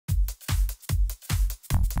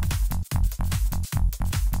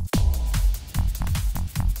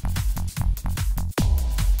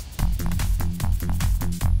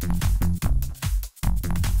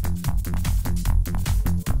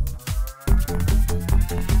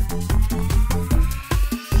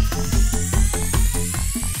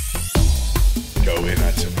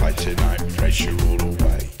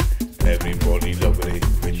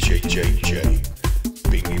JJ.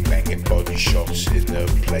 Binging banging body shots in the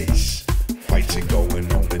place. Fighting going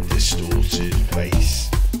on with distorted face.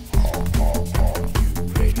 Are you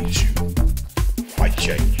ready to fight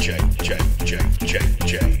JJ, JJ,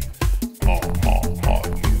 JJ? Are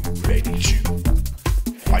you ready to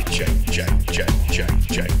fight JJ, JJ,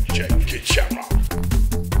 JJ? Kid Shamrock.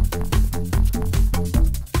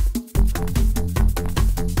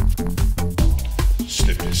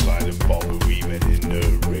 Slip and slide and bobble even in the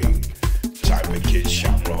ring. Type of Kid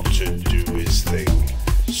Shamrock to do his thing.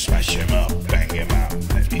 Smash him up, bang him out.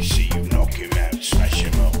 Let me see you knock him out. Smash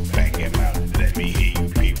him up, bang him out. Let me hear you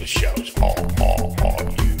people shout. Are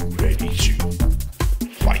you ready to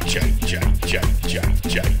fight JJ, JJ,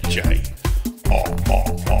 JJ? Are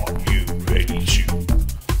you ready to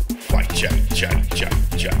fight JJ,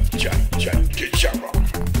 JJ, JJ? Kid Shamrock.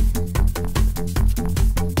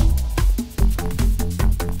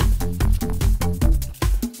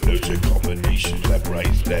 Loads of combinations, left,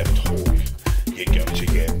 right, left hook. You're going to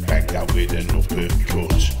get banged out with an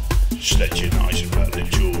uppercut. Sledging eyes and rattling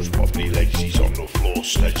jaws, wobbly legs, he's on the floor.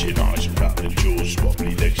 Sledging eyes and rattling jaws,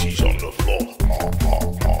 wobbly legs, he's on the floor.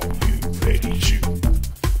 Are you ready to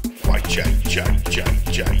fight JJ, JJ,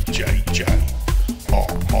 JJ?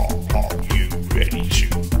 Are you ready to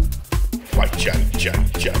fight JJ,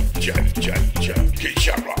 JJ, JJ? Kid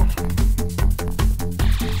Shamrock.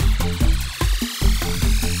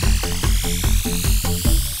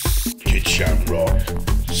 Kid Shamrock,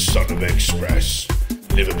 son of Express,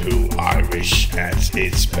 Liverpool Irish at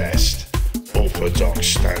its best. Orthodox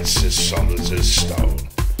stance as solid as stone.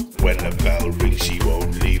 When the bell rings, he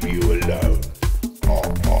won't leave you alone. Are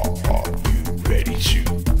you ready to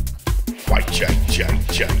fight JJ,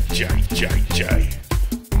 JJ, JJ?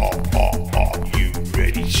 Are you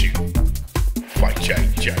ready to fight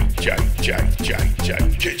JJ, JJ,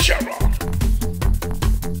 JJ? Kid Shamrock.